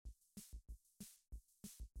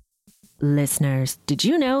Listeners, did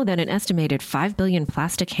you know that an estimated 5 billion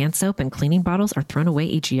plastic hand soap and cleaning bottles are thrown away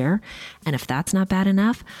each year? And if that's not bad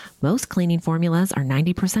enough, most cleaning formulas are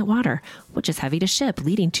 90% water, which is heavy to ship,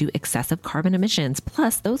 leading to excessive carbon emissions.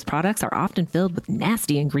 Plus, those products are often filled with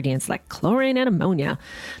nasty ingredients like chlorine and ammonia.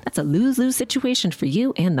 That's a lose-lose situation for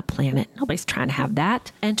you and the planet. Nobody's trying to have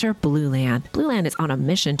that. Enter Blueland. Blueland is on a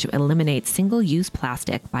mission to eliminate single-use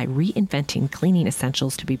plastic by reinventing cleaning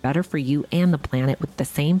essentials to be better for you and the planet with the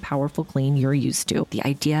same powerful clean you're used to. The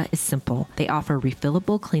idea is simple. They offer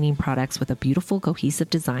refillable cleaning products with a beautiful cohesive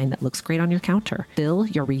design that looks great on your counter. Fill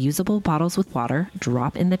your reusable bottles with water,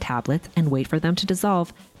 drop in the tablets, and wait for them to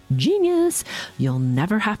dissolve. Genius! You'll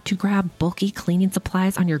never have to grab bulky cleaning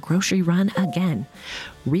supplies on your grocery run again.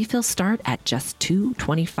 Refills start at just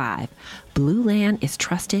 $2.25. Blueland is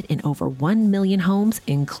trusted in over 1 million homes,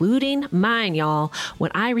 including mine, y'all.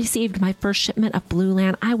 When I received my first shipment of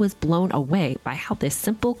Blueland, I was blown away by how this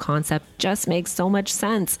simple concept just makes so much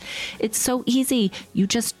sense. It's so easy. You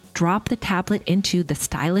just drop the tablet into the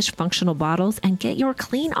stylish functional bottles and get your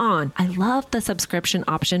clean on. I love the subscription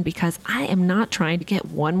option because I am not trying to get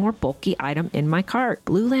one more bulky item in my cart.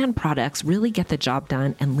 Blueland products really get the job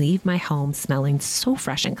done and leave my home smelling so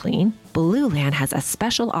fresh and clean. Blueland has a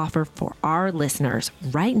special offer for our listeners.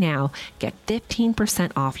 Right now, get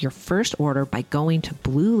 15% off your first order by going to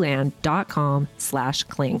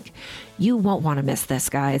blueland.com/clink. You won't want to miss this,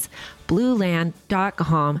 guys.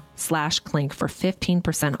 Blueland.com/clink for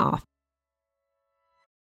 15% off.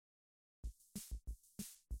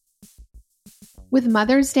 With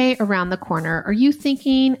Mother's Day around the corner, are you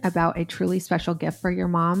thinking about a truly special gift for your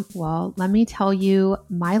mom? Well, let me tell you,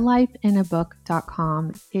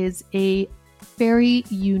 mylifeinabook.com is a very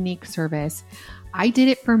unique service. I did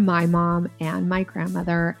it for my mom and my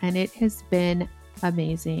grandmother, and it has been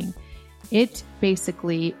amazing. It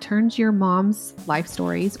basically turns your mom's life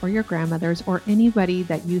stories or your grandmother's or anybody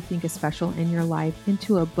that you think is special in your life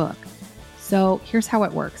into a book. So here's how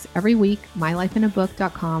it works. Every week,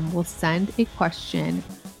 mylifeinabook.com will send a question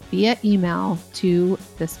via email to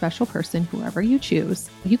the special person, whoever you choose.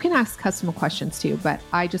 You can ask custom questions too, but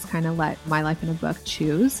I just kind of let My Life in a Book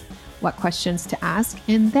choose what questions to ask.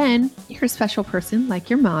 And then your special person, like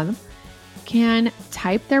your mom, can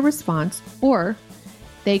type their response or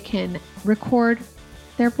they can record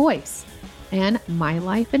their voice. And My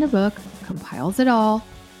Life in a Book compiles it all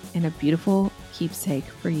in a beautiful keepsake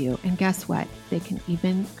for you. And guess what? They can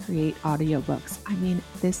even create audiobooks. I mean,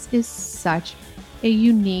 this is such a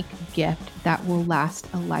unique gift that will last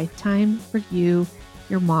a lifetime for you,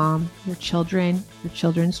 your mom, your children, your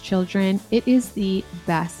children's children. It is the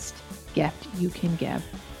best gift you can give.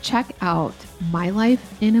 Check out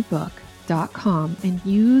mylifeinabook.com and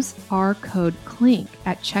use our code CLINK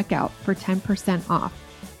at checkout for 10% off.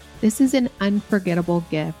 This is an unforgettable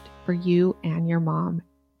gift for you and your mom.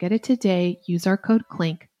 Get it today. Use our code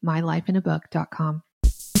CLINK, mylifeinabook.com.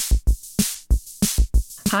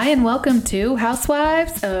 Hi, and welcome to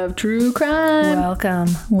Housewives of True Crime.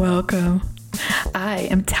 Welcome. I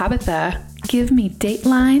am Tabitha. Give me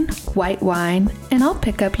Dateline, white wine, and I'll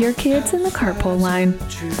pick up your kids in the carpool line.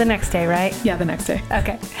 The next day, right? Yeah, the next day.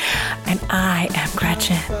 Okay. And I am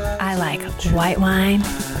Gretchen. I like white wine,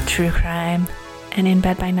 true crime, and in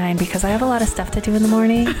bed by 9 because I have a lot of stuff to do in the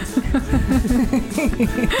morning.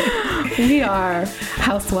 We are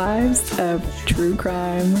Housewives of True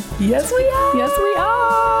Crime. Yes, we are. Yes, we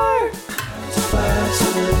are. Housewives of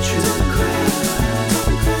True Crime.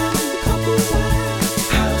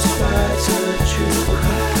 Housewives of True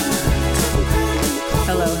Crime.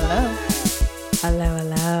 Hello.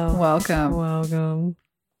 Hello. Welcome.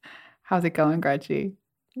 How's it going, Gretchen?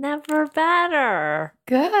 Never better.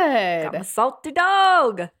 Good. I'm a salty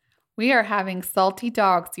dog. We are having salty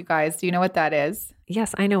dogs, you guys. Do you know what that is?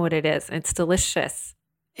 Yes, I know what it is. It's delicious.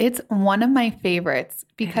 It's one of my favorites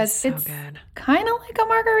because so it's good. kind of like a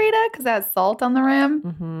margarita because it has salt on the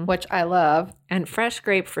rim, which I love. And fresh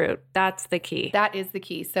grapefruit. That's the key. That is the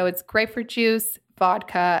key. So it's grapefruit juice,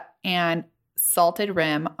 vodka, and salted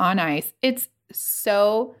rim on ice. It's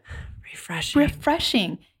so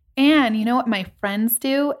refreshing. And you know what my friends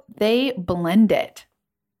do? They blend it.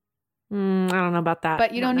 I don't know about that.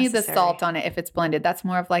 But you don't need the salt on it if it's blended. That's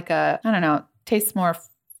more of like tastes more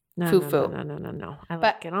foo-foo. No. I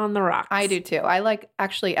like it on the rocks. I do too. I like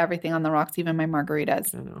actually everything on the rocks, even my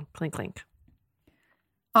margaritas. No. Clink, clink.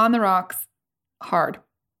 On the rocks, hard.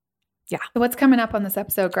 Yeah. So what's coming up on this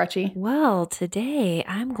episode, Gretchen? Well, today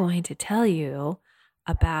I'm going to tell you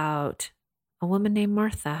about a woman named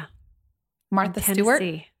Martha. Martha Stewart?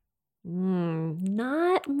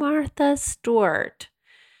 Not Martha Stewart,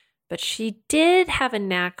 but she did have a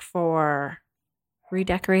knack for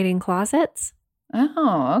redecorating closets.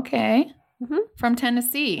 Oh, okay. Mhm. From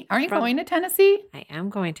Tennessee. Aren't you From- going to Tennessee? I am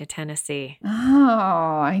going to Tennessee. Oh,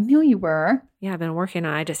 I knew you were. Yeah, I've been working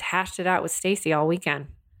on. I just hashed it out with Stacy all weekend.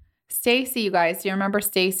 Stacy, you guys, do you remember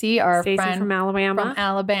Stacy, our Stacy friend from Alabama. from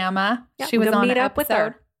Alabama? Yeah, She we're was gonna on meet an up with her.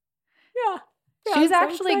 episode. Yeah. She's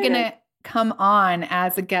actually going to come on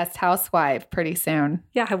as a guest housewife pretty soon.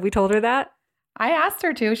 Yeah, have we told her that? I asked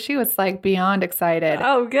her to. She was like beyond excited.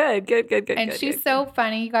 Oh, good. And good, she's good, so good.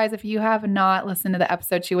 funny, you guys. If you have not listened to the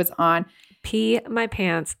episode she was on, Pee my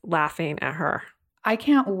pants laughing at her. I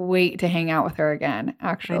can't wait to hang out with her again,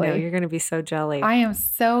 actually. I know, you're going to be so jelly. I am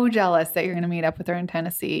so jealous that you're going to meet up with her in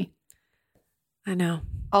Tennessee. I know.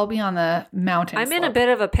 I'll be on the mountain. I'm in a slope. bit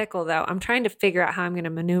of a pickle, though. I'm trying to figure out how I'm going to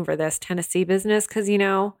maneuver this Tennessee business because,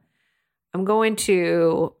 I'm going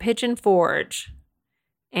to Pigeon Forge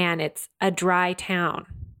and it's a dry town.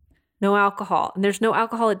 No alcohol. And there's no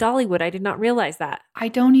alcohol at Dollywood. I did not realize that. I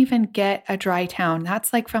don't even get a dry town.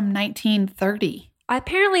 That's like from 1930.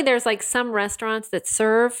 Apparently, there's like some restaurants that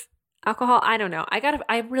serve alcohol. I don't know.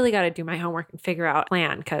 I really got to do my homework and figure out a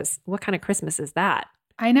plan because what kind of Christmas is that?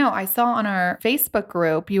 I know. I saw on our Facebook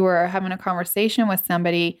group, you were having a conversation with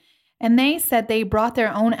somebody and they said they brought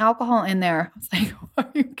their own alcohol in there. I was like,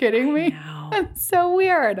 are you kidding me? I know. That's so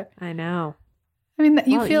weird. I know. I mean,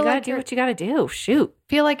 you Well, feel gotta like do you're, what you got to do. Shoot.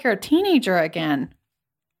 feel like you're a teenager again.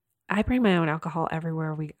 I bring my own alcohol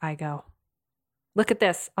everywhere I go. Look at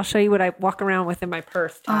this. I'll show you what I walk around with in my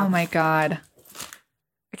purse. Tom. Oh my God.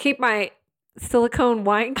 I keep my silicone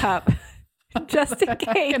wine cup just in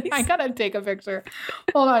case. I gotta take a picture.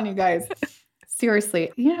 Hold on, you guys.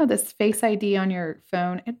 Seriously, this Face ID on your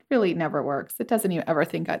phone, it really never works. It doesn't even ever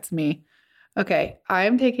think that's me. Okay,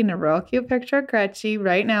 I'm taking a real cute picture of Gretchen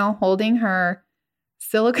right now holding her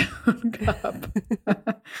silicone cup.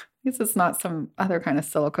 This is not some other kind of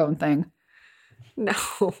silicone thing. No.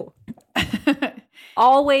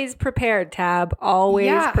 Always prepared, Tab. Always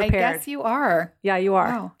yeah, prepared. I guess you are. Yeah, you are.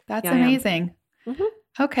 Wow, that's Yeah, I am. amazing. Mhm.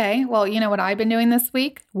 Okay, well, you know what I've been doing this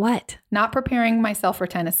week? What? Not preparing myself for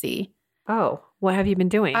Tennessee. Oh, what have you been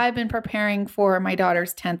doing? I've been preparing for my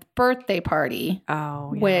daughter's 10th birthday party,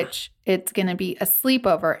 oh, yeah. which it's going to be a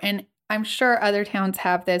sleepover. And I'm sure other towns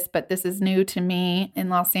have this, but this is new to me. In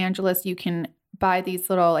Los Angeles, you can buy these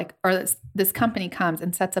little this company comes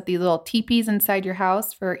and sets up these little teepees inside your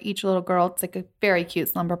house for each little girl. It's like a very cute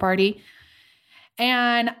slumber party.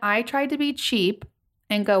 And I tried to be cheap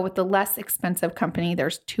and go with the less expensive company.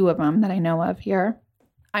 There's two of them that I know of here.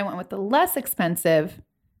 I went with the less expensive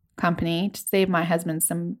company to save my husband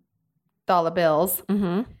some dollar bills.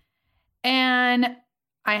 Mm-hmm. And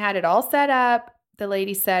I had it all set up. The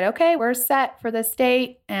lady said, okay, we're set for this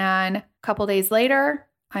date. And a couple days later,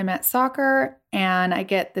 I'm at soccer and I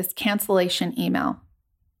get this cancellation email.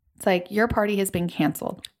 It's like, your party has been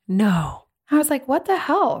canceled. No. I was like, what the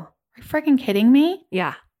hell? Are you freaking kidding me?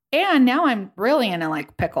 Yeah. And now I'm really in a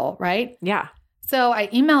pickle, right? Yeah. So I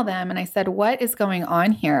emailed them and I said, what is going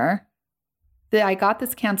on here? That I got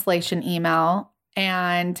this cancellation email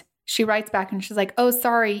and she writes back and she's like, oh,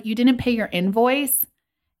 sorry, you didn't pay your invoice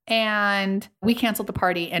and we canceled the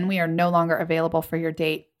party and we are no longer available for your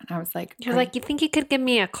date. And I was like, You're like, you think you could give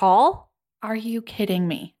me a call? are you kidding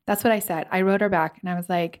me? That's what I said. I wrote her back and I was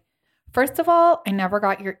like, first of all, I never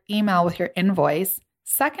got your email with your invoice.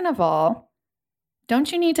 Second of all,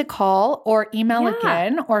 don't you need to call or email Yeah.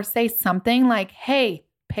 again or say something like, hey,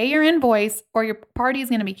 pay your invoice or your party is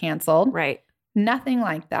going to be canceled? Right. Nothing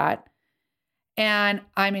like that. And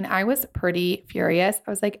I mean, I was pretty furious. I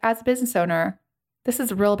was like, as a business owner, this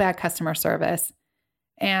is real bad customer service.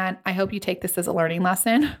 And I hope you take this as a learning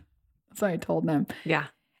lesson. That's what I told them. Yeah.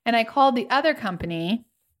 And I called the other company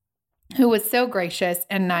who was so gracious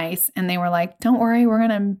and nice. And they were like, don't worry,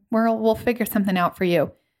 we'll figure something out for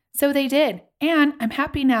you. So they did. And I'm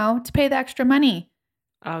happy now to pay the extra money.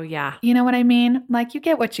 Oh, yeah. You know what I mean? Like, you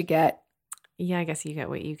get what you get. Yeah, I guess you get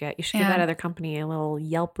what you get. You should give that And- other company a little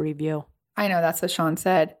Yelp review. I know that's what Sean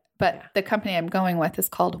said. But Yeah. the company I'm going with is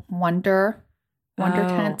called Wonder Oh.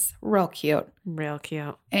 Tents. Real cute. Real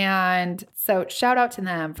cute. And so shout out to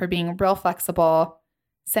them for being real flexible,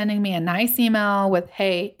 sending me a nice email with,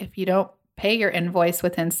 hey, if you don't pay your invoice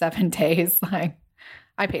within 7 days, I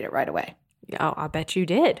paid it right away. Oh, I bet you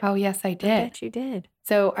did. Oh, yes, I I did. bet you did.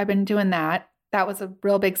 So I've been doing that. That was a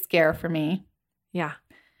real big scare for me. Yeah.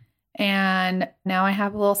 And now I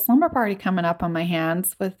have a little slumber party coming up on my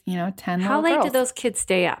hands with, 10 How little late girls. do those kids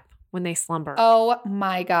stay up when they slumber? Oh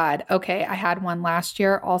my God. Okay. I had one last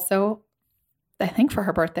year also, I think for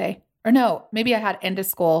her birthday. Or no, maybe I had end of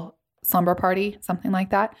school slumber party, something like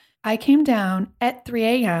that. I came down at 3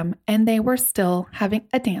 a.m. and they were still having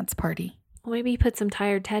a dance party. Well, maybe you put some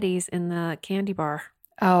tired teddies in the candy bar.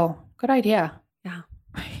 Oh, good idea. Yeah.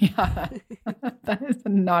 Yeah. That is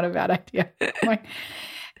not a bad idea. I'm like,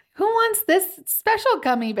 who wants this special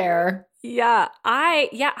gummy bear? Yeah.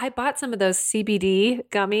 I bought some of those CBD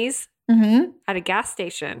gummies Mm-hmm. at a gas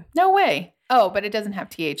station. No way. Oh, but it doesn't have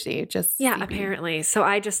THC. Just Yeah, CBD. apparently. So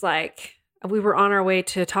I just we were on our way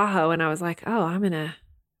to Tahoe and I was like, oh,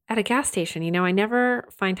 at a gas station. You know, I never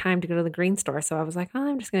find time to go to the green store. So I was like, oh,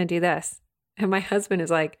 I'm just going to do this. And my husband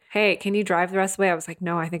is like, hey, can you drive the rest of the way? I was like,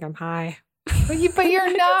 no, I think I'm high. But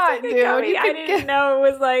you're not, dude. You I could didn't know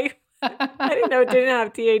it was like, I didn't know it didn't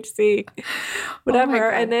have THC.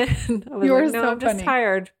 Whatever. God. And then I was You are like, no, so I'm just funny.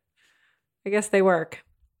 tired. I guess they work.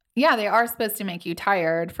 Yeah, they are supposed to make you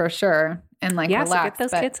tired for sure and like Yeah, so relax. get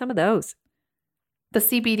those but kids some of those. the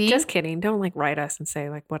CBD, Just kidding. Don't write us and say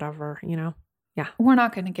whatever, we're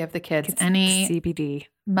not going to give the kids It's any CBD.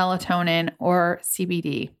 melatonin or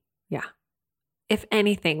CBD. Yeah. If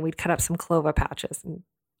anything, we'd cut up some clova patches and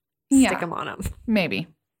Yeah. stick them on them. Maybe.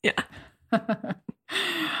 Yeah.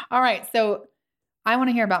 All right. So I want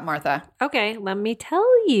to hear about Martha. Okay, let me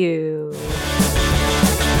tell you.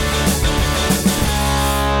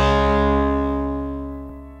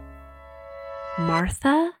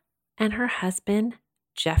 Martha and her husband,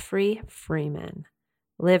 Jeffrey Freeman,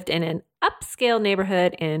 lived in an upscale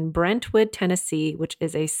neighborhood in Brentwood, Tennessee, which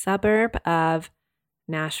is a suburb of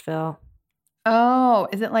Nashville. Oh,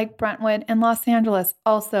 is it like Brentwood in Los Angeles?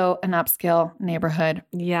 Also an upscale neighborhood.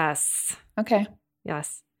 Yes. Okay.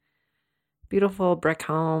 Yes. Beautiful brick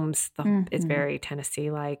homes. It's Mhm. very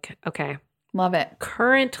Tennessee-like. Okay. Love it.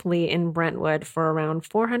 Currently in Brentwood for around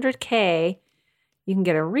 $400K, you can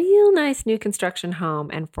get a real nice new construction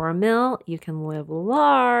home. And for $1 million, you can live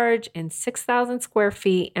large in 6,000 square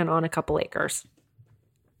feet and on a couple acres.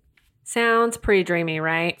 Sounds pretty dreamy,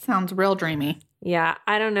 right? Sounds real dreamy. Yeah.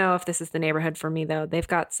 I don't know if this is the neighborhood for me, though. They've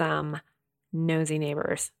got some nosy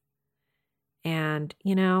neighbors. And,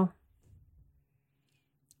 You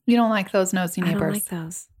don't like those nosy I neighbors. don't like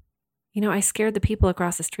those. I scared the people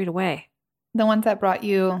across the street away. The ones that brought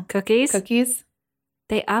you Cookies? cookies?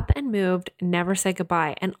 They up and moved, never said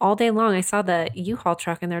goodbye. And all day long, I saw the U-Haul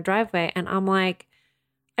truck in their driveway. And I'm like,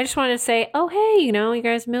 I just wanted to say, oh, hey, you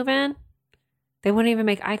guys moving? They wouldn't even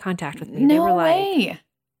make eye contact with me. They No were way.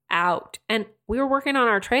 out. And we were working on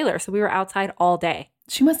our trailer. So we were outside all day.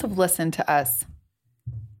 She must have listened to us.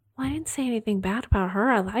 Well, I didn't say anything bad about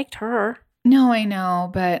her. I liked her. No, I know,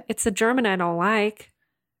 but It's the German I don't like.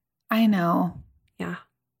 I know. Yeah.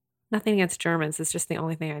 Nothing against Germans. It's just the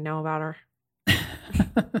only thing I know about her.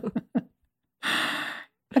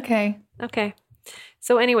 Okay. Okay.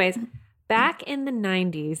 So anyways, back in the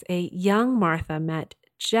 90s, a young Martha met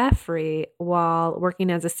Jeffrey while working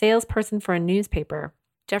as a salesperson for a newspaper.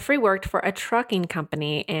 Jeffrey worked for a trucking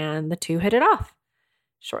company and the two hit it off.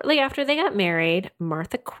 Shortly after they got married,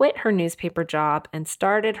 Martha quit her newspaper job and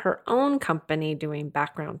started her own company doing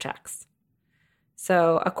background checks.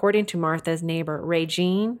 So according to Martha's neighbor,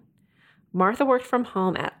 Regine, Martha worked from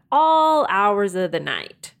home at all hours of the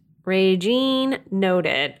night. Regine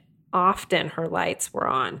noted often her lights were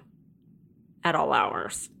on at all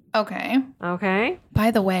hours. Okay. Okay.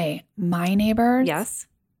 By the way, my neighbors Yes.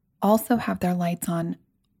 also have their lights on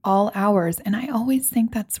all hours. And I always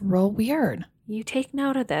think that's real weird. You take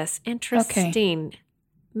note of this. Interesting.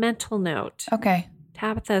 Mental note. Okay.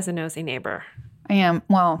 Tabitha is a nosy neighbor. I am.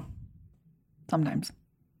 Well, sometimes.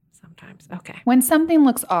 Sometimes. Okay. When something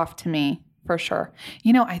looks off to me, for sure.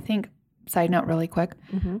 I think, side note really quick,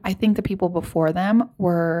 Mm-hmm. I think the people before them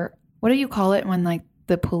were, what do you call it when like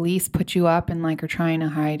the police put you up and like are trying to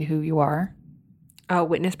hide who you are? Oh,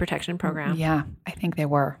 witness protection program. Yeah, I think they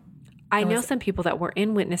were. I It know was- some people that were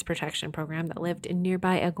in witness protection program that lived in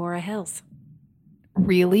nearby Agora Hills.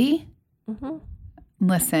 Really? Mm-hmm.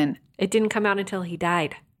 Listen, It didn't come out until he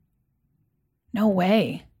died. no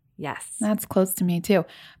way. Yes. That's close to me too.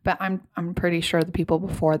 But I'm pretty sure the people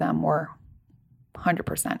before them were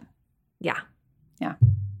 100%. Yeah. Yeah.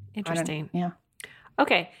 Interesting. Yeah.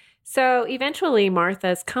 Okay. So eventually,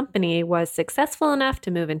 Martha's company was successful enough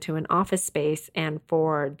to move into an office space and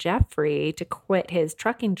for Jeffrey to quit his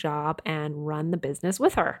trucking job and run the business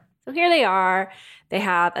with her. So here they are. They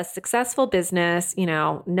have a successful business,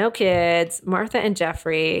 no kids. Martha and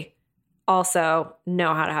Jeffrey also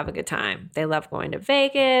know how to have a good time. They love going to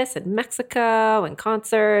Vegas and Mexico and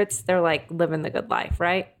concerts. They're like living the good life,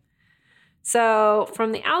 right? So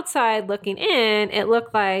from the outside looking in, it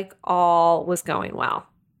looked like all was going well.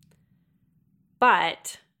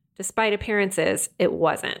 But despite appearances, it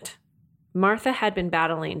wasn't. Martha had been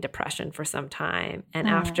battling depression for some time, and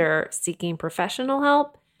after seeking professional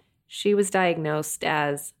help, she was diagnosed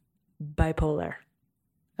as bipolar.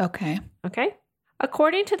 Okay. Okay.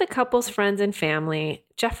 According to the couple's friends and family,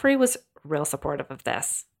 Jeffrey was real supportive of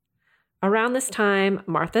this. Around this time,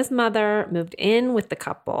 Martha's mother moved in with the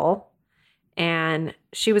couple and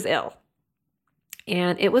she was ill.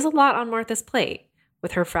 And it was a lot on Martha's plate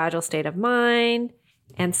with her fragile state of mind.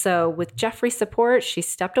 And so with Jeffrey's support, she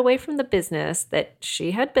stepped away from the business that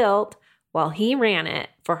she had built while he ran it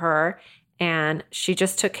for her. And she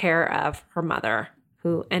just took care of her mother,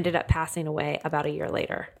 who ended up passing away about a year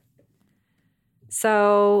later.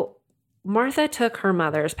 So Martha took her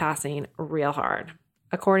mother's passing real hard.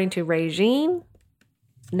 According to Regine,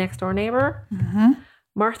 next door neighbor,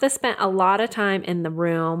 Martha spent a lot of time in the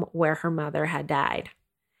room where her mother had died.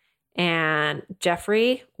 And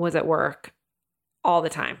Jeffrey was at work all the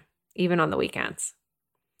time, even on the weekends.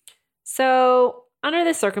 So under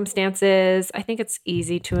the circumstances, I think it's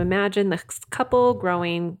easy to imagine the couple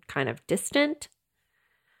growing kind of distant.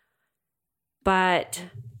 But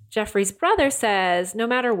Jeffrey's brother says no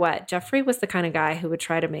matter what, Jeffrey was the kind of guy who would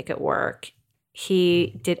try to make it work.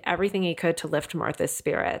 He did everything he could to lift Martha's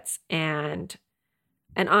spirits. And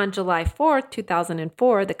on July 4th,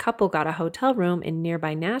 2004, the couple got a hotel room in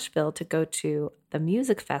nearby Nashville to go to the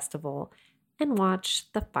music festival and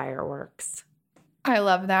watch the fireworks. I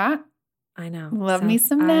love that. I know. Love me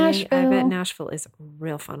some Nashville. I bet Nashville is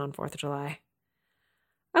real fun on 4th of July.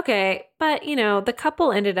 Okay, but the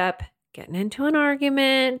couple ended up getting into an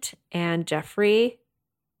argument and Jeffrey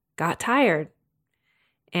got tired.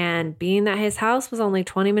 And being that his house was only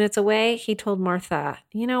 20 minutes away, he told Martha,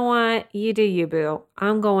 you know what? You do you, boo.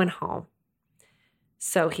 I'm going home.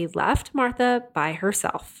 So he left Martha by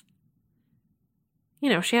herself.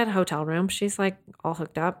 She had a hotel room. She's like all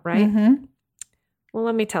hooked up, right? Mm-hmm. Well,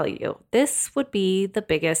 let me tell you, this would be the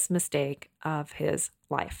biggest mistake of his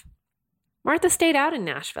life. Martha stayed out in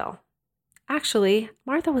Nashville. Actually,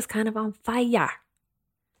 Martha was kind of on fire.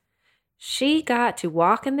 She got to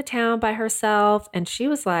walk in the town by herself and she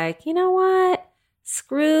was like, you know what?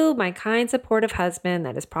 Screw my kind, supportive husband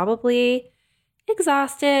that is probably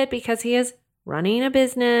exhausted because he is running a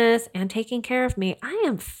business and taking care of me. I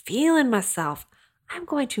am feeling myself. I'm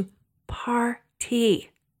going to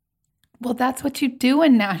party. Well, that's what you do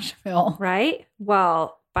in Nashville. Right?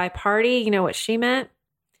 Well, by party, you know what she meant?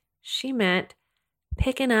 She meant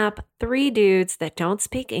picking up 3 dudes that don't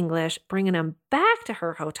speak English, bringing them back to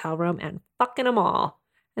her hotel room and fucking them all.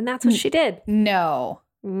 And that's what she did. No.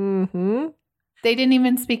 Mm-hmm. They didn't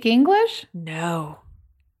even speak English? No.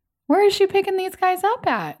 Where is she picking these guys up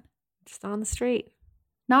at? Just on the street.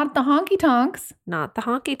 Not at the honky tonks. Not the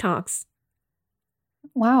honky tonks.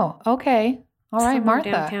 Wow. Okay. All right, Somewhere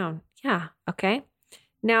Martha. downtown. Yeah. Okay.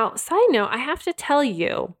 Now, side note, I have to tell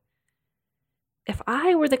you, if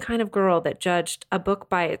I were the kind of girl that judged a book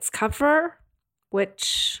by its cover,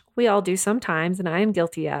 which we all do sometimes, and I am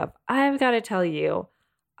guilty of, I've got to tell you,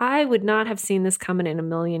 I would not have seen this coming in a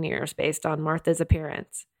million years based on Martha's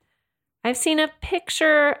appearance. I've seen a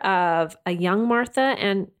picture of a young Martha,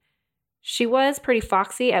 and she was pretty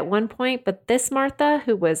foxy at one point, but this Martha,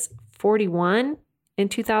 who was 41 in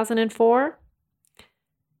 2004,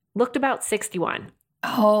 looked about 61.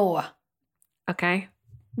 Oh. Okay.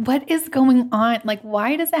 What is going on? Like,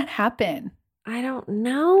 why does that happen? I don't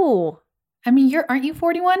know. I mean, aren't you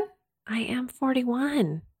 41? I am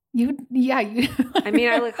 41. You. I mean,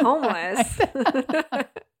 I look homeless.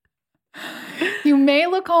 You may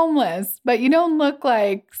look homeless, but you don't look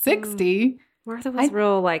like 60. Martha was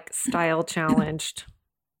real style challenged.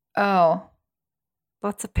 Oh.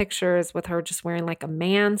 Lots of pictures with her just wearing a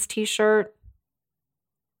man's t-shirt.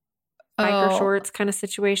 Biker shorts kind of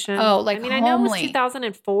situation. Oh, like I mean, homely. I know it was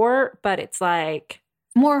 2004, but it's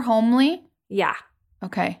more homely? Yeah.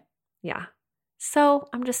 Okay. Yeah. So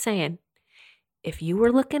I'm just saying, if you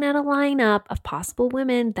were looking at a lineup of possible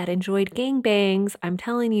women that enjoyed gangbangs, I'm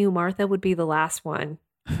telling you, Martha would be the last one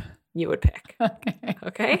you would pick. Okay.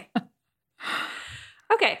 Okay?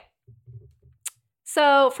 Okay.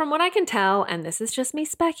 So from what I can tell, and this is just me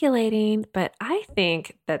speculating, but I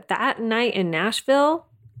think that night in Nashville,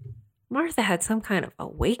 Martha had some kind of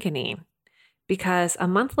awakening because a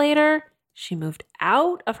month later, she moved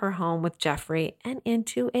out of her home with Jeffrey and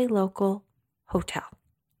into a local hotel.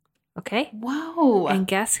 Okay? Whoa. And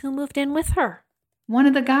guess who moved in with her? One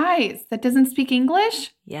of the guys that doesn't speak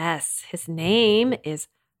English? Yes, his name is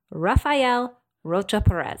Rafael Rocha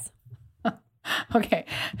Perez. Okay.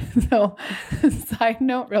 So, side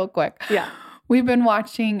note real quick. Yeah. We've been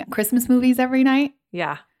watching Christmas movies every night.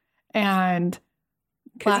 Yeah. And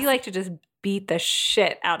because you like to just beat the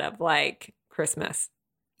shit out of Christmas.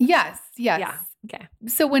 Yes. Yeah. Okay.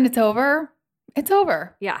 So when it's over, It's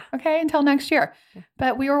over. Yeah. Okay, until next year. Yeah.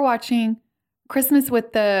 But we were watching Christmas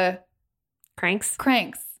with the Cranks?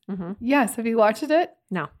 Cranks. Mm-hmm. Yes. Have you watched it?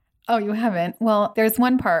 No. Oh, you haven't? Well, there's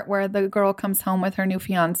one part where the girl comes home with her new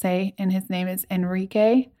fiance, and his name is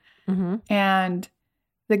Enrique. Mm-hmm. And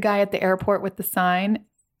the guy at the airport with the sign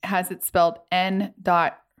has it spelled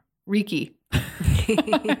N.Riki. I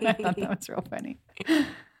thought that was real funny.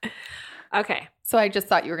 Okay. So I just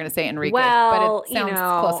thought you were going to say Enrique, Well, but it sounds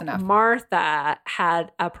close enough. Martha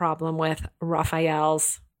had a problem with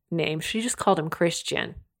Raphael's name. She just called him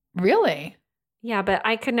Christian. Really? Yeah, but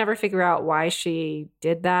I could never figure out why she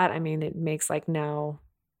did that. I mean, it makes like no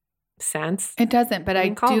sense. It doesn't, but You I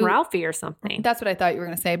can call do. him Ralphie or something. That's what I thought you were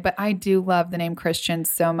going to say, but I do love the name Christian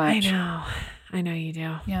so much. I know you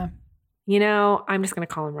do. Yeah. You know, I'm just going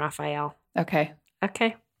to call him Raphael. Okay.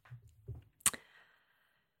 Okay.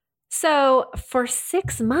 So for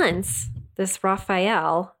 6 months, this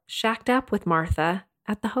Raphael shacked up with Martha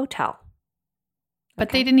at the hotel. But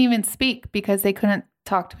Okay. they didn't even speak because they couldn't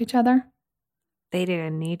talk to each other. They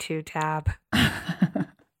didn't need to, Tab.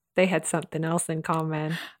 They had something else in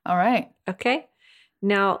common. All right. Okay.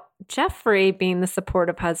 Now, Jeffrey, being the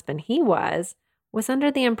supportive husband he was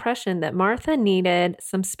under the impression that Martha needed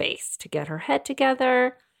some space to get her head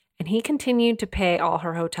together, and he continued to pay all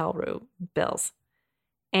her hotel room bills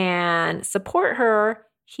and support her.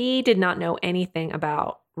 He did not know anything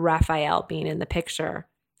about Raphael being in the picture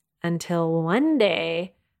until one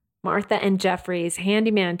day, Martha and Jeffrey's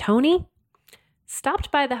handyman, Tony,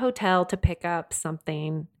 stopped by the hotel to pick up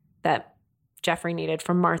something that Jeffrey needed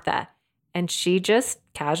from Martha. And she just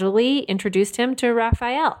casually introduced him to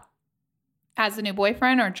Raphael. As a new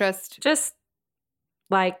boyfriend or just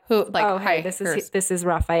Like, who? Like, oh, hi, hey, this hers. is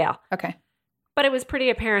Raphael. Okay. But it was pretty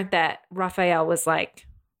apparent that Raphael was like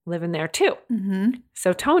living there too. Mm-hmm.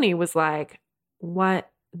 So Tony was like,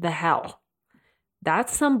 what the hell?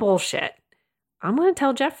 That's some bullshit. I'm going to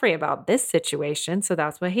tell Jeffrey about this situation. So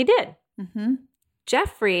that's what he did. Mm-hmm.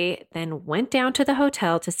 Jeffrey then went down to the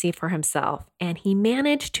hotel to see for himself, and he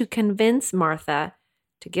managed to convince Martha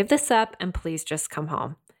to give this up and please just come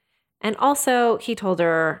home. And also, he told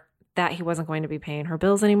her that he wasn't going to be paying her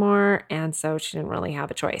bills anymore, and so she didn't really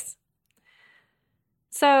have a choice.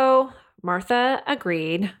 So Martha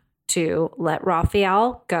agreed to let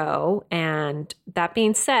Raphael go, and that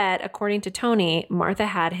being said, according to Tony, Martha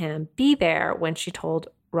had him be there when she told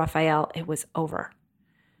Raphael it was over.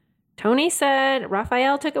 Tony said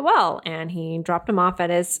Raphael took it well, and he dropped him off at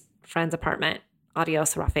his friend's apartment.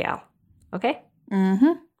 Adios, Raphael. Okay?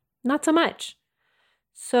 Mm-hmm. Not so much.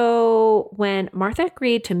 So when Martha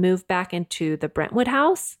agreed to move back into the Brentwood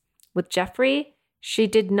house with Jeffrey, she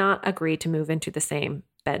did not agree to move into the same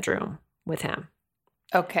bedroom with him.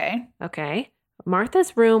 Okay. Okay?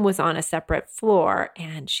 Martha's room was on a separate floor,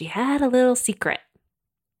 and she had a little secret.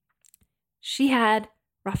 She had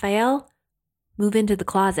Raphael move into the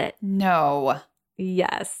closet. No.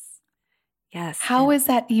 Yes. Yes. How is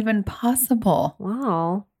that even possible?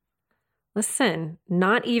 Well, listen,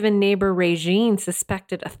 not even neighbor Regine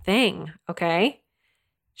suspected a thing, okay?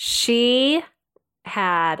 She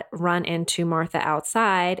had run into Martha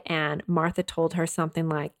outside, and Martha told her something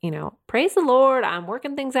like, praise the Lord, I'm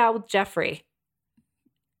working things out with Jeffrey.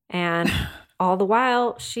 And all the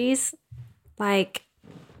while, she's like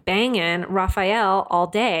banging Raphael all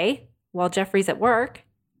day while Jeffrey's at work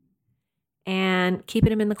and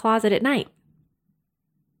keeping him in the closet at night.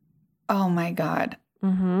 Oh my God.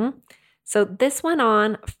 Mm-hmm. So this went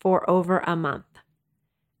on for over a month.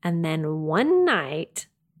 And then one night,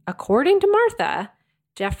 according to Martha,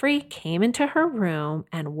 Jeffrey came into her room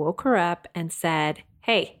and woke her up and said,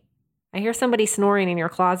 hey, I hear somebody snoring in your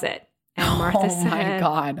closet. And Martha Oh my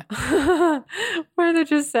God. Martha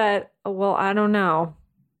just said, well, I don't know.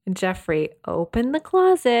 And Jeffrey opened the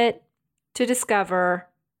closet to discover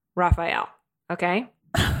Raphael. Okay.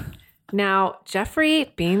 Now,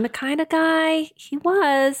 Jeffrey, being the kind of guy he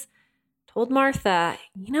was, told Martha,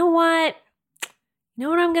 you know what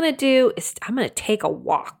I'm going to do is I'm going to take a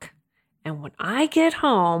walk. And when I get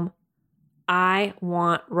home, I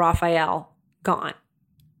want Raphael gone.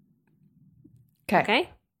 Okay.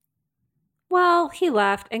 Well, he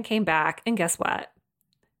left and came back. And guess what?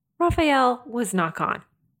 Raphael was not gone.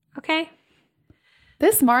 Okay.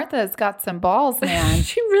 This Martha's got some balls, man.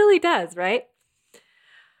 She really does, right?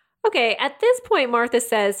 Okay, at this point, Martha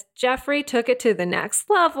says Jeffrey took it to the next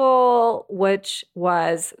level, which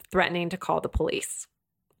was threatening to call the police,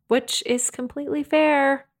 which is completely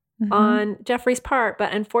fair on Jeffrey's part.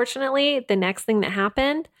 But unfortunately, the next thing that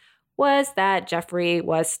happened was that Jeffrey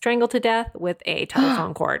was strangled to death with a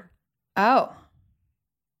telephone cord. Oh.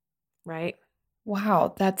 Right?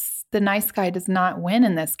 Wow, that's the nice guy does not win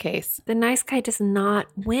in this case. The nice guy does not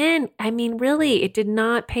win. I mean, really, it did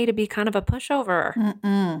not pay to be kind of a pushover.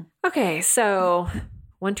 Mm-mm. Okay, so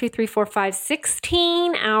 1, 2, 3, 4, 5,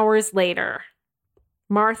 16 hours later,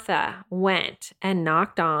 Martha went and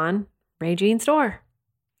knocked on Ray Jean's door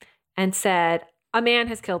and said, "A man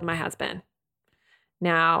has killed my husband."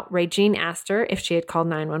 Now, Ray Jean asked her if she had called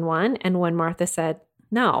 911, and when Martha said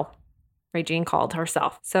no, Ray Jean called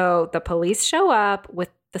herself. So the police show up with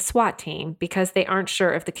the SWAT team because they aren't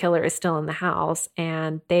sure if the killer is still in the house,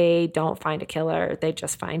 and they don't find a killer. They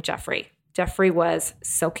just find Jeffrey. Jeffrey was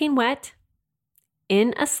soaking wet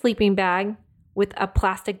in a sleeping bag with a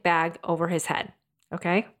plastic bag over his head.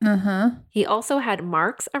 Okay. He also had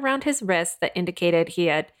marks around his wrists that indicated he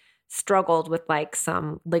had struggled with like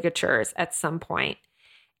some ligatures at some point.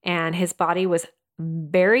 And his body was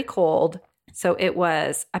very cold. So it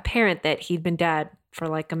was apparent that he'd been dead for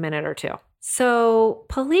like a minute or two. So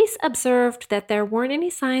police observed that there weren't any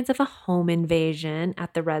signs of a home invasion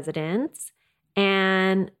at the residence.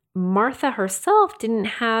 And Martha herself didn't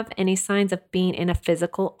have any signs of being in a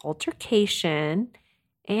physical altercation.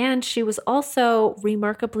 And she was also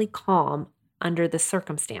remarkably calm under the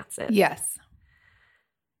circumstances. Yes.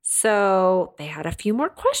 So they had a few more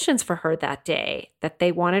questions for her that day that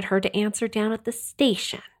they wanted her to answer down at the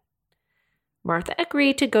station. Martha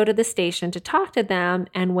agreed to go to the station to talk to them.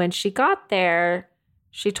 And when she got there,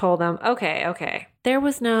 she told them, okay, there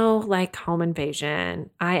was no like home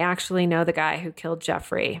invasion. I actually know the guy who killed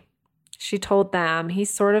Jeffrey. She told them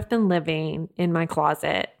he's sort of been living in my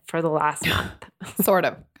closet for the last month. Sort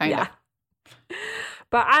of, kind of.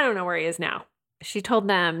 But I don't know where he is now. She told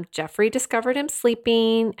them Jeffrey discovered him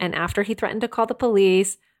sleeping, and after he threatened to call the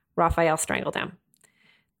police, Raphael strangled him.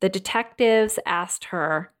 The detectives asked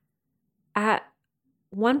her at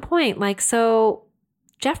one point, like, so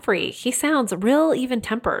Jeffrey, he sounds real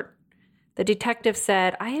even-tempered. The detective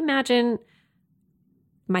said, I imagine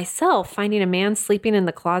myself finding a man sleeping in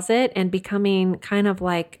the closet and becoming kind of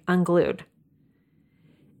like unglued.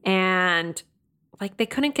 And like they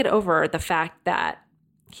couldn't get over the fact that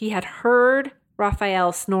he had heard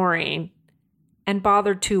Raphael snoring and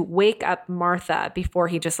bothered to wake up Martha before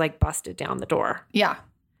he just like busted down the door. Yeah.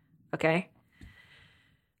 Okay.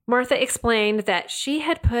 Martha explained that she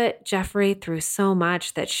had put Jeffrey through so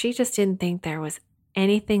much that she just didn't think there was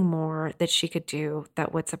anything more that she could do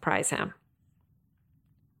that would surprise him.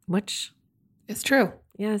 Which It's true.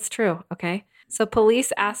 yeah, it's true. Okay. So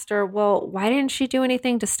police asked her, well, why didn't she do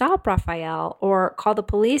anything to stop Raphael or call the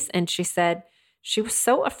police? And she said she was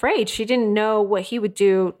so afraid she didn't know what he would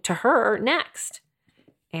do to her next.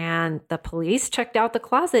 And the police checked out the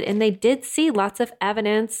closet and they did see lots of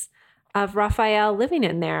evidence of Raphael living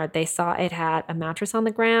in there. They saw it had a mattress on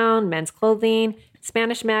the ground, men's clothing,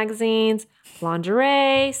 Spanish magazines,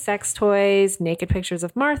 lingerie, sex toys, naked pictures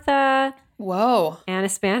of Martha. Whoa. And a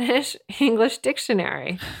Spanish-English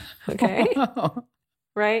dictionary. Okay.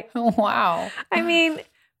 Right? Wow. I mean,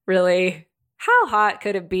 really, how hot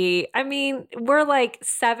could it be? I mean, we're like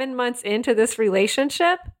 7 months into this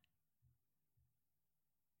relationship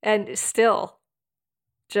and still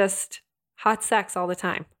just hot sex all the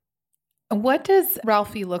time. What does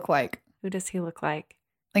Ralphie look like? Who does he look like?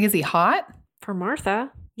 Like, is he hot? For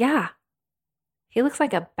Martha, yeah. He looks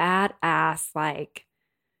like a badass, like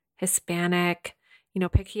Hispanic,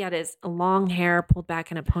 he had his long hair pulled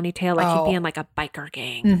back in a ponytail, like he'd be in like a biker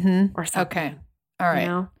gang or something. Okay. All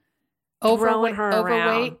right. Throwing her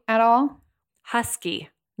overweight around. at all? Husky,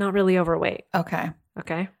 not really overweight. Okay.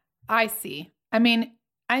 Okay. I see. I mean,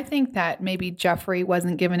 I think that maybe Jeffrey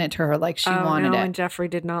wasn't giving it to her like she wanted it. And Jeffrey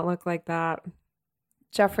did not look like that.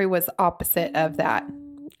 Jeffrey was opposite of that.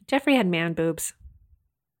 Jeffrey had man boobs.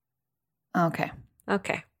 Okay.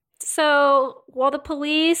 Okay. So while the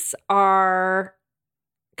police are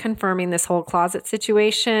confirming this whole closet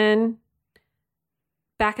situation,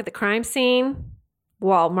 back at the crime scene,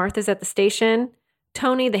 while Martha's at the station,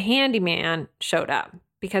 Tony the handyman showed up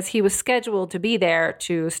because he was scheduled to be there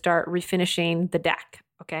to start refinishing the deck.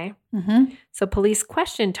 Okay. Mm-hmm. So police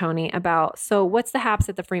questioned Tony about, so what's the haps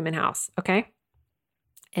at the Freeman house? Okay.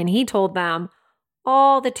 And he told them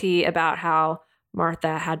all the tea about how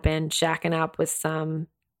Martha had been shacking up with some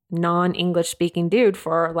non-English speaking dude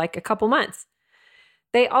for like a couple months.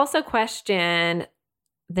 They also questioned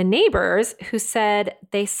the neighbors who said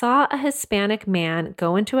they saw a Hispanic man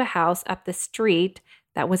go into a house up the street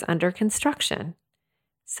that was under construction.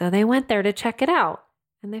 So they went there to check it out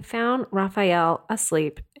and they found Raphael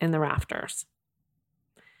asleep in the rafters.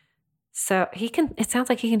 So it sounds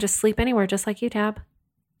like he can just sleep anywhere, just like you, Tab.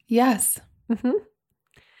 Yes. Mm-hmm.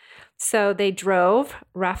 So they drove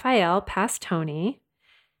Raphael past Tony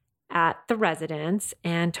at the residence,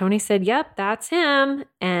 and Tony said, yep, that's him.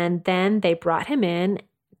 And then they brought him in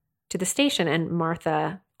to the station, and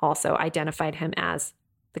Martha also identified him as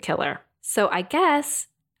the killer. So I guess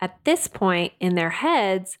at this point in their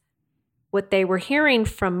heads, what they were hearing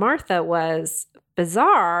from Martha was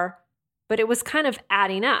bizarre, but it was kind of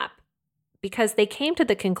adding up because they came to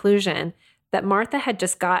the conclusion that Martha had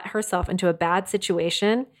just got herself into a bad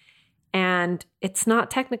situation, and it's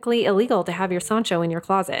not technically illegal to have your Sancho in your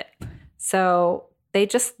closet. So they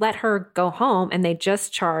just let her go home, and they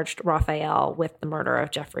just charged Raphael with the murder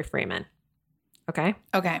of Jeffrey Freeman. Okay?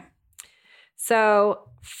 Okay. So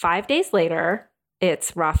 5 days later,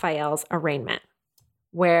 it's Raphael's arraignment,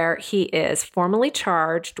 where he is formally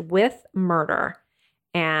charged with murder,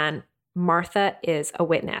 and Martha is a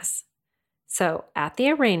witness. So at the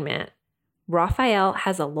arraignment, Raphael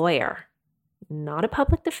has a lawyer, not a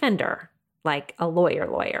public defender, like a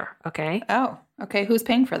lawyer, okay? Oh, okay. Who's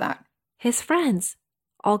paying for that? His friends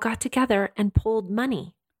all got together and pulled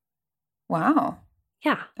money. Wow.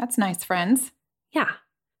 Yeah. That's nice, friends. Yeah.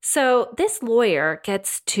 So this lawyer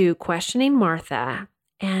gets to questioning Martha,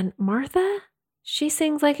 and Martha, she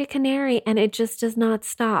sings like a canary, and it just does not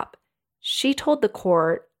stop. She told the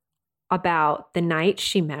court about the night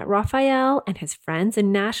she met Raphael and his friends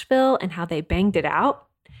in Nashville and how they banged it out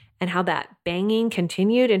and how that banging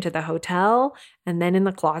continued into the hotel and then in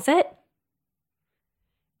the closet.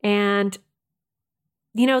 And,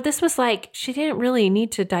 you know, this was like, she didn't really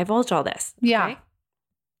need to divulge all this. Yeah.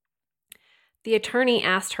 The attorney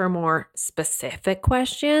asked her more specific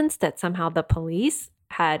questions that somehow the police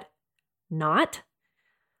had not.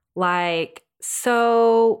 Like,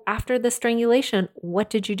 so after the strangulation, what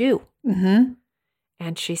did you do? Mm-hmm.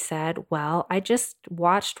 And she said, well, I just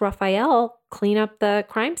watched Raphael clean up the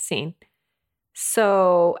crime scene.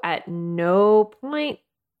 So at no point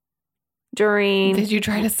during Did you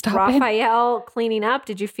try to stop Raphael cleaning up,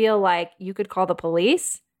 did you feel like you could call the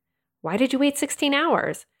police? Why did you wait 16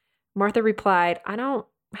 hours? Martha replied, I don't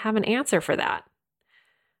have an answer for that.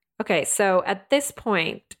 Okay, so at this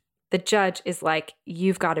point, the judge is like,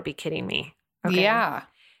 you've got to be kidding me. Okay? Yeah.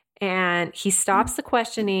 And he stops the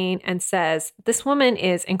questioning and says, this woman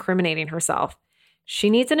is incriminating herself.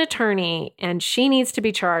 She needs an attorney, and she needs to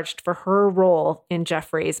be charged for her role in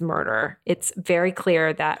Jeffrey's murder. It's very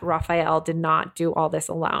clear that Raphael did not do all this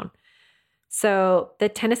alone. So the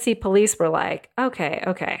Tennessee police were like,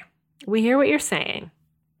 okay, we hear what you're saying.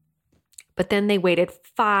 But then they waited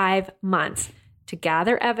 5 months to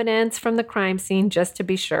gather evidence from the crime scene just to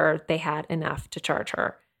be sure they had enough to charge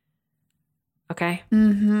her. Okay?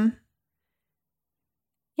 Mm-hmm.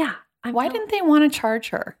 Yeah. Why didn't they want to charge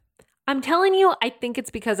her? I'm telling you, I think it's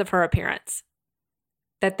because of her appearance.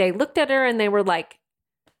 That they looked at her and they were like,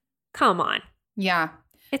 come on. Yeah.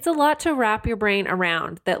 It's a lot to wrap your brain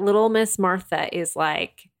around that little Miss Martha is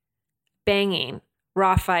like banging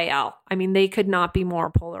Raphael. I mean, they could not be more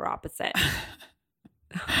polar opposite.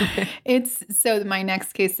 It's so my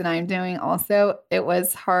next case that I'm doing also, it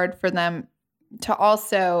was hard for them to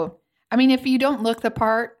also, I mean, if you don't look the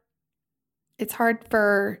part, it's hard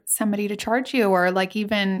for somebody to charge you, or like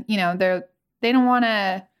even, you know, they don't want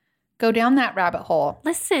to go down that rabbit hole.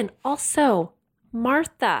 Listen, also,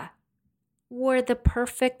 Martha wore the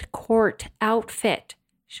perfect court outfit.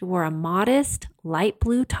 She wore a modest light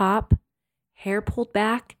blue top, hair pulled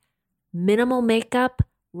back, minimal makeup,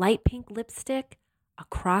 light pink lipstick, a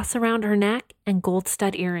cross around her neck, and gold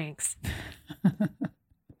stud earrings.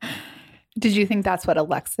 Did you think that's what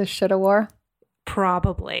Alexis should have wore?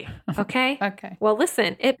 Probably. Okay. Okay. Well,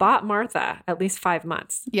 listen, it bought Martha at least 5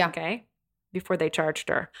 months. Yeah. Okay. Before they charged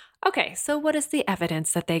her. Okay. So what is the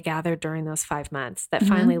evidence that they gathered during those 5 months that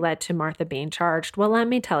finally led to Martha being charged? Well, let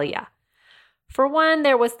me tell you. For one,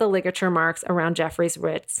 there was the ligature marks around Jeffrey's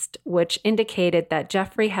wrist, which indicated that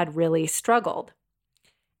Jeffrey had really struggled.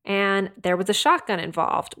 And there was a shotgun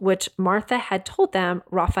involved, which Martha had told them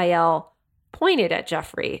Raphael pointed at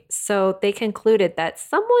Jeffrey. So they concluded that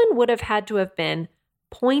someone would have had to have been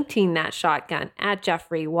pointing that shotgun at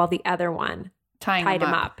Jeffrey while the other one tied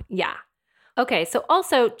him up. Yeah. Okay. So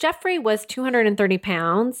also, Jeffrey was 230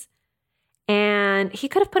 pounds and he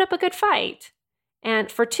could have put up a good fight.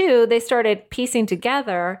 And for two, they started piecing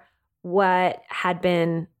together what had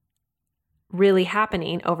been really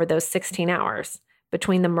happening over those 16 hours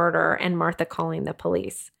between the murder and Martha calling the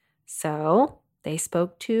police. So they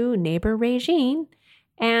spoke to neighbor Regine,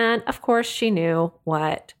 and of course she knew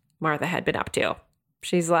what Martha had been up to.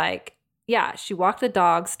 She's like, yeah, she walked the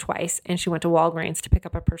dogs twice and she went to Walgreens to pick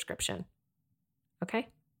up a prescription. Okay?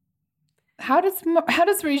 How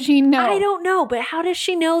does Regine know? I don't know, but how does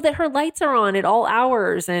she know that her lights are on at all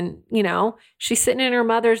hours? And, she's sitting in her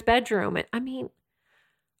mother's bedroom. And I mean,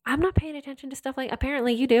 I'm not paying attention to stuff like,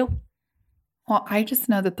 apparently you do. Well, I just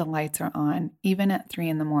know that the lights are on, even at 3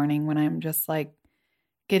 a.m. when I'm just like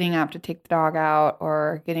getting up to take the dog out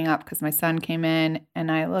or getting up because my son came in,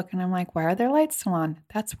 and I look and I'm like, why are their lights still on?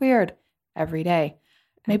 That's weird. Every day.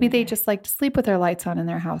 Maybe they just like to sleep with their lights on in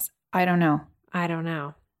their house. I don't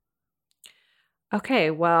know.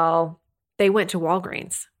 Okay, well, they went to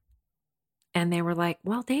Walgreens and they were like,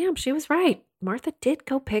 well, damn, she was right. Martha did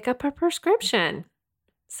go pick up her prescription.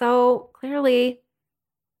 So clearly,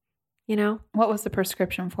 What was the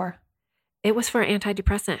prescription for? it was for an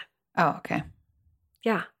antidepressant. Oh, okay.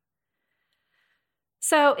 Yeah.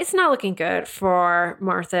 So it's not looking good for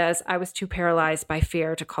Martha, as I was too paralyzed by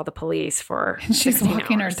fear to call the police for She's 16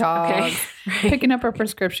 walking hours. her dog, Okay. Right. picking up her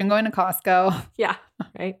prescription, going to Costco. Yeah.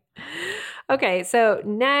 Right. Okay. So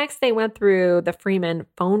next they went through the Freeman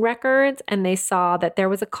phone records and they saw that there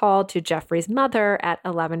was a call to Jeffrey's mother at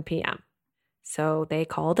 11 p.m. So they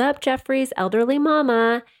called up Jeffrey's elderly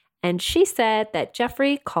mama, and she said that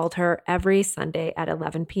Jeffrey called her every Sunday at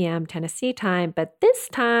 11 p.m. Tennessee time, but this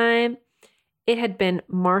time it had been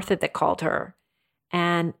Martha that called her,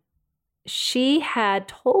 and she had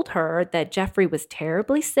told her that Jeffrey was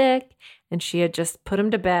terribly sick and she had just put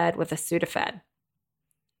him to bed with a Sudafed.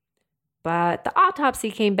 But the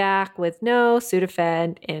autopsy came back with no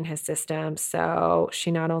Sudafed in his system, so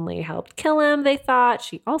she not only helped kill him, they thought,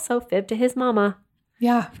 she also fibbed to his mama.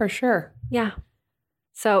 Yeah, for sure. Yeah.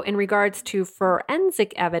 So in regards to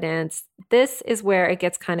forensic evidence, this is where it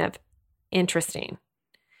gets kind of interesting.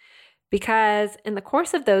 Because in the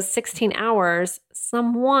course of those 16 hours,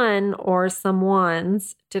 someone or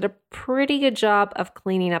someones did a pretty good job of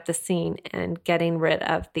cleaning up the scene and getting rid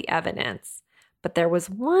of the evidence. But there was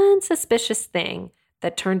one suspicious thing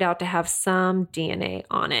that turned out to have some DNA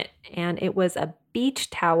on it, and it was a beach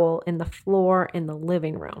towel in the floor in the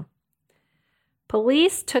living room.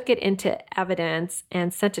 Police took it into evidence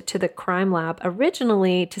and sent it to the crime lab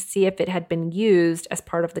originally to see if it had been used as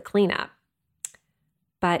part of the cleanup.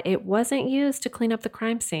 But it wasn't used to clean up the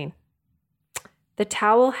crime scene. The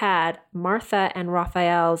towel had Martha and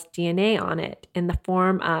Raphael's DNA on it in the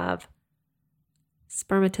form of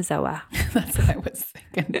spermatozoa. That's what I was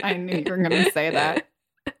thinking. I knew you were going to say that.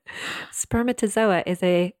 Spermatozoa is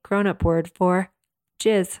a grown-up word for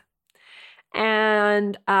jizz.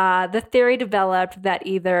 And the theory developed that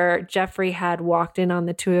either Jeffrey had walked in on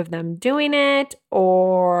the two of them doing it,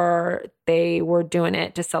 or they were doing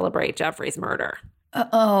it to celebrate Jeffrey's murder.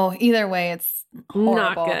 Either way, it's horrible.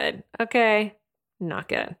 Not good. Okay. Not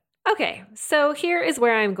good. Okay. So here is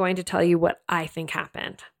where I'm going to tell you what I think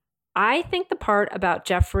happened. I think the part about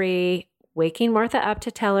Jeffrey waking Martha up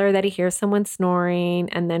to tell her that he hears someone snoring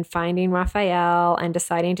and then finding Raphael and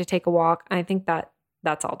deciding to take a walk, I think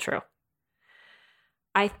that's all true.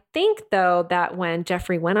 I think, though, that when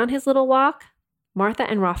Jeffrey went on his little walk, Martha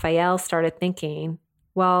and Raphael started thinking,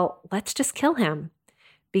 well, let's just kill him.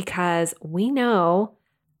 Because we know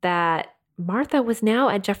that Martha was now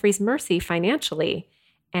at Jeffrey's mercy financially,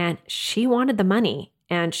 and she wanted the money,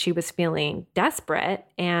 and she was feeling desperate,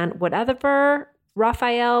 and whatever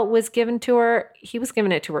Raphael was given to her, he was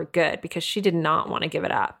giving it to her good because she did not want to give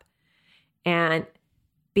it up. And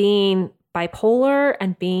being bipolar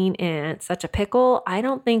and being in such a pickle, I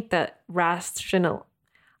don't think that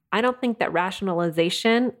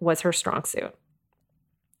rationalization was her strong suit.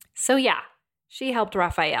 So yeah, she helped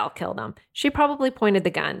Raphael kill them. She probably pointed the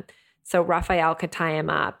gun so Raphael could tie him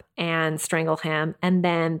up and strangle him. And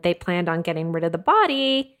then they planned on getting rid of the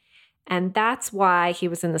body. And that's why he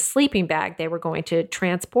was in the sleeping bag. They were going to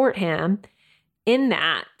transport him in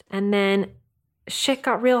that. And then shit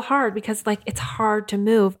got real hard because it's hard to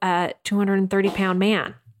move a 230-pound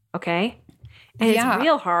man. Okay. And It's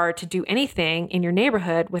real hard to do anything in your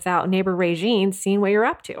neighborhood without neighbor Regine seeing what you're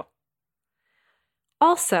up to.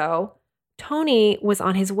 Also, Tony was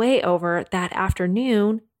on his way over that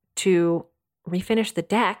afternoon to refinish the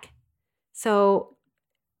deck, so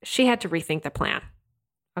she had to rethink the plan,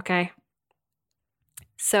 okay?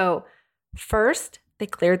 So first, they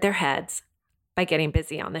cleared their heads by getting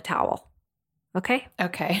busy on the towel, okay?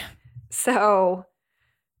 Okay. So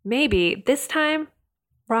maybe this time,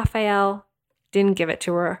 Raphael didn't give it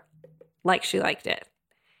to her like she liked it,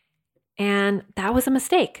 and that was a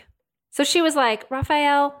mistake. So she was like,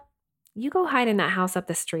 Raphael, you go hide in that house up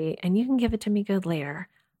the street and you can give it to me good later.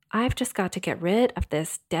 I've just got to get rid of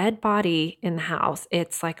this dead body in the house.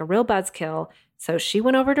 It's like a real buzzkill. So she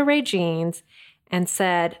went over to Regine's and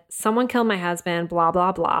said, someone killed my husband, blah,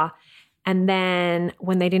 blah, blah. And then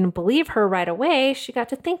when they didn't believe her right away, she got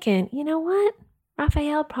to thinking, you know what?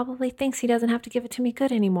 Raphael probably thinks he doesn't have to give it to me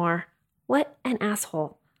good anymore. What an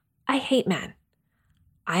asshole. I hate men.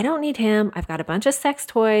 I don't need him. I've got a bunch of sex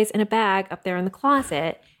toys in a bag up there in the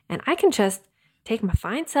closet, and I can just take my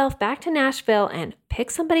fine self back to Nashville and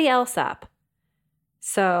pick somebody else up.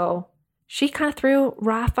 So she kind of threw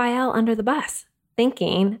Raphael under the bus,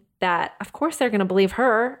 thinking that, of course, they're going to believe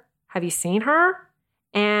her. Have you seen her?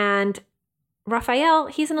 And Raphael,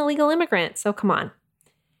 he's an illegal immigrant, so come on.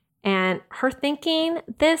 And her thinking,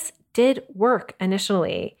 this did work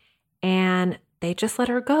initially, and they just let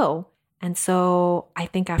her go. And so I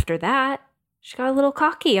think after that, she got a little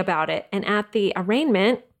cocky about it. And at the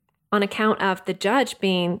arraignment, on account of the judge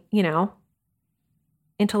being,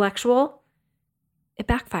 intellectual, it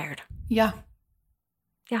backfired. Yeah.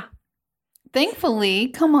 Yeah. Thankfully,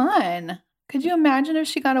 come on. Could you imagine if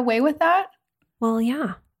she got away with that? Well,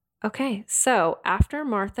 yeah. Okay. So after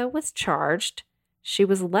Martha was charged, she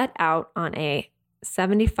was let out on a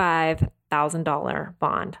 $75,000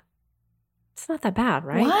 bond. It's not that bad,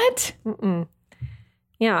 right? What? Mm-mm.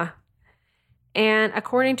 Yeah. And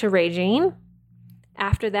according to Regine,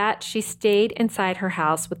 after that, she stayed inside her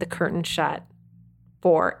house with the curtain shut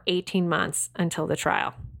for 18 months until the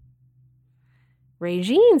trial.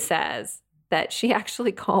 Regine says that she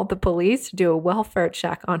actually called the police to do a welfare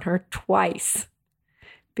check on her twice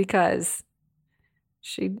because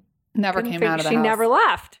she Never came out of the She house. never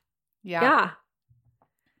left. Yeah.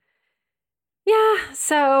 Yeah.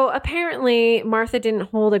 So apparently Martha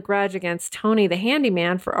didn't hold a grudge against Tony, the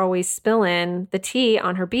handyman, for always spilling the tea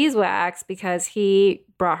on her beeswax because he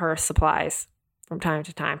brought her supplies from time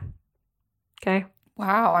to time. Okay.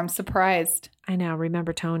 Wow. I'm surprised. I know.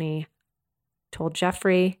 Remember, Tony told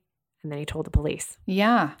Jeffrey and then he told the police.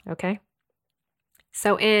 Yeah. Okay.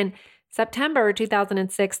 So in September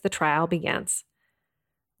 2006, the trial begins.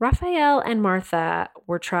 Raphael and Martha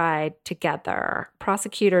were tried together.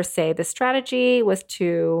 Prosecutors say the strategy was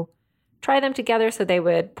to try them together so they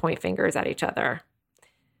would point fingers at each other.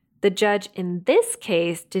 The judge in this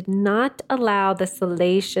case did not allow the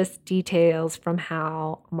salacious details from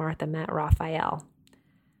how Martha met Raphael.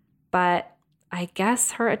 But I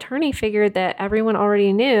guess her attorney figured that everyone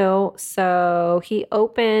already knew, so he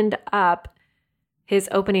opened up his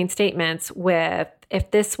opening statements with, if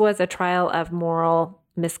this was a trial of moral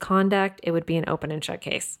misconduct, it would be an open and shut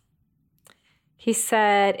case. He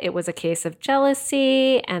said it was a case of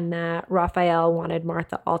jealousy and that Raphael wanted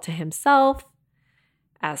Martha all to himself.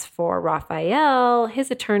 As for Raphael,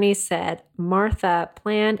 his attorney said Martha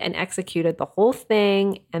planned and executed the whole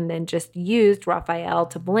thing and then just used Raphael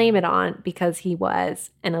to blame it on because he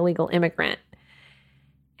was an illegal immigrant.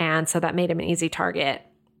 And so that made him an easy target.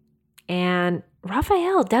 And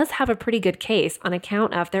Raphael does have a pretty good case on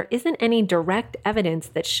account of there isn't any direct evidence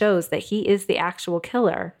that shows that he is the actual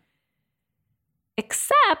killer.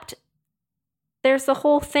 Except there's the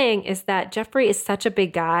whole thing is that Jeffrey is such a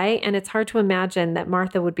big guy and it's hard to imagine that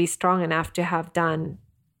Martha would be strong enough to have done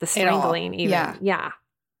the strangling even. Yeah.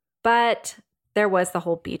 But there was the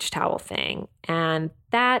whole beach towel thing. And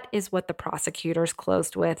that is what the prosecutors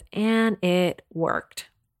closed with. And it worked.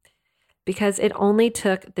 Because it only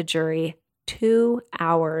took the jury 2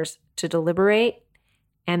 hours to deliberate,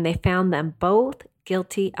 and they found them both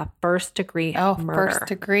guilty of first-degree murder. First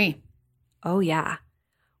degree. Oh, yeah.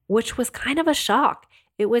 Which was kind of a shock.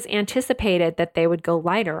 It was anticipated that they would go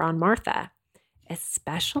lighter on Martha,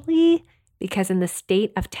 especially because in the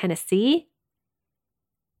state of Tennessee,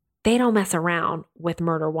 they don't mess around with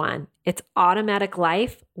murder one. It's automatic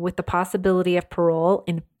life with the possibility of parole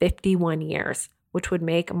in 51 years. Which would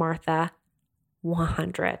make Martha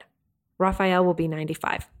 100. Raphael will be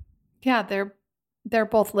 95. Yeah, they're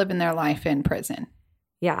both living their life in prison.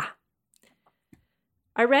 Yeah.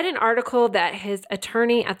 I read an article that his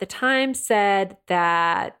attorney at the time said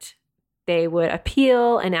that they would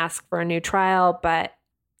appeal and ask for a new trial, but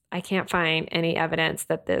I can't find any evidence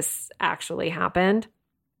that this actually happened.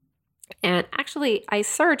 And actually, I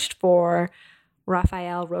searched for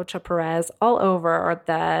Rafael Rocha Perez all over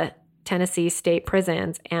the Tennessee state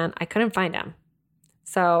prisons, and I couldn't find him.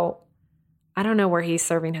 So I don't know where he's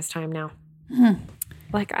serving his time now.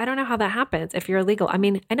 Like, I don't know how that happens if you're illegal. I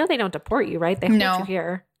mean, I know they don't deport you, right? They hold you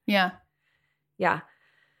here. Yeah. Yeah.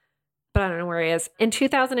 But I don't know where he is. In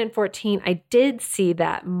 2014, I did see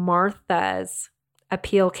that Martha's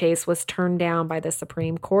appeal case was turned down by the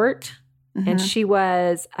Supreme Court, and she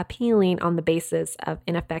was appealing on the basis of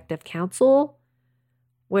ineffective counsel,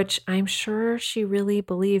 which I'm sure she really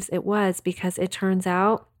believes it was because it turns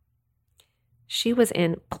out she was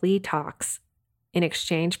in plea talks in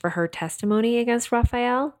exchange for her testimony against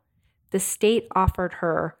Raphael. the state offered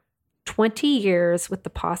her 20 years with the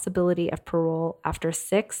possibility of parole after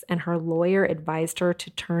 6, and her lawyer advised her to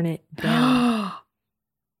turn it down.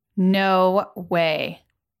 No way.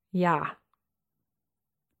 Yeah.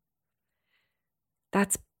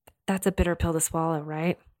 That's a bitter pill to swallow,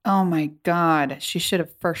 right? Oh my God. She should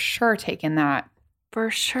have for sure taken that. For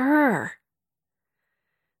sure.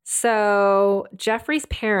 So Jeffrey's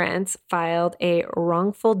parents filed a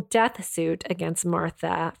wrongful death suit against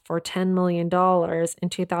Martha for $10 million in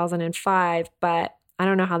 2005, but I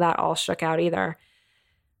don't know how that all shook out either.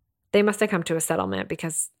 They must have come to a settlement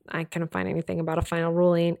because I couldn't find anything about a final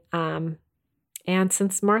ruling. And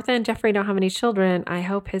since Martha and Jeffrey don't have any children, I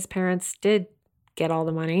hope his parents did get all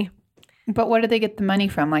the money. But what did they get the money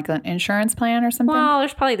from? Like an insurance plan or something? Well,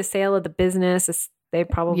 there's probably the sale of the business. They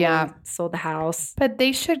probably Yeah. sold the house. But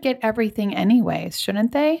they should get everything anyways,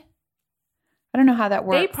 shouldn't they? I don't know how that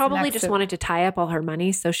works. They probably next just to- wanted to tie up all her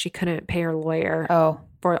money so she couldn't pay her lawyer Oh,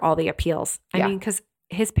 for all the appeals. Yeah. I mean, because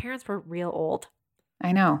his parents were real old.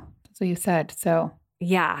 I know. That's what you said. So,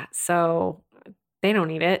 Yeah. So they don't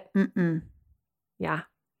need it. mm-mm. Yeah.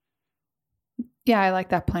 Yeah, I like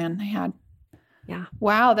that plan they had. Yeah.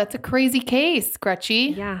 Wow, that's a crazy case,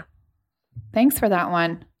 Gretchy. Yeah. Thanks for that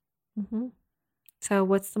one. hmm So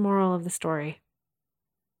what's the moral of the story?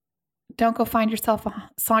 Don't go find yourself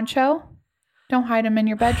a Sancho. Don't hide him in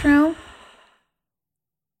your bedroom.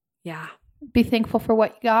 Yeah. Be thankful for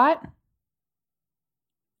what you got.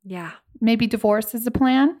 Yeah. Maybe divorce is a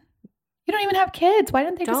plan. You don't even have kids. Why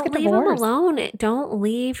didn't they just Don't get leave him divorced? alone. Don't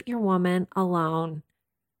leave your woman alone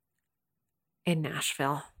in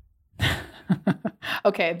Nashville.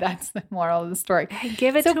 Okay, that's the moral of the story.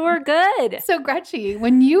 Give it So- to her good. So, Gretchy,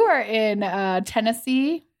 when you are in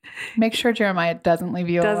Tennessee, make sure Jeremiah doesn't leave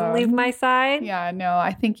you Doesn't alone. leave my side. Yeah, no,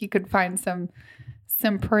 I think you could find some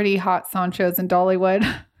pretty hot Sanchos in Dollywood.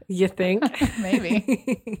 You think?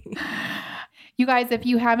 Maybe. You guys, if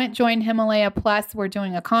you haven't joined Himalaya Plus, we're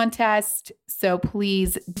doing a contest. So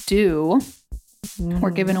please do. We're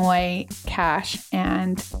giving away cash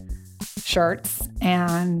and shirts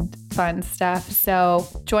and fun stuff. So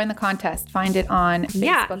join the contest. Find it on Facebook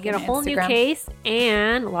Yeah, you get a and whole new Instagram. case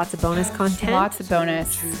and lots of bonus content. Lots of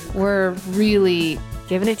bonus. We're really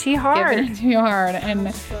Giving it to you hard. giving it to you hard. And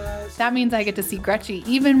that means I get to see Gretchy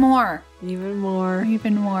even more. Even more.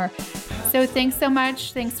 Even more. So thanks so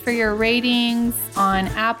much. Thanks for your ratings on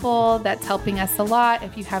Apple. That's helping us a lot.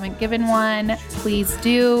 If you haven't given one, please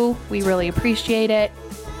do. We really appreciate it.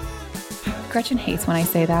 Gretchen hates when I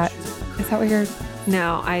say that. Is that what you're...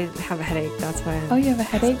 No, I have a headache. That's why. Oh, you have a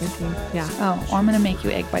headache? Yeah. Oh, well, I'm going to make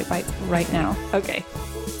you egg bite bites right now. Okay.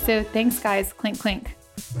 So thanks, guys. Clink, clink.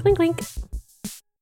 Clink, clink.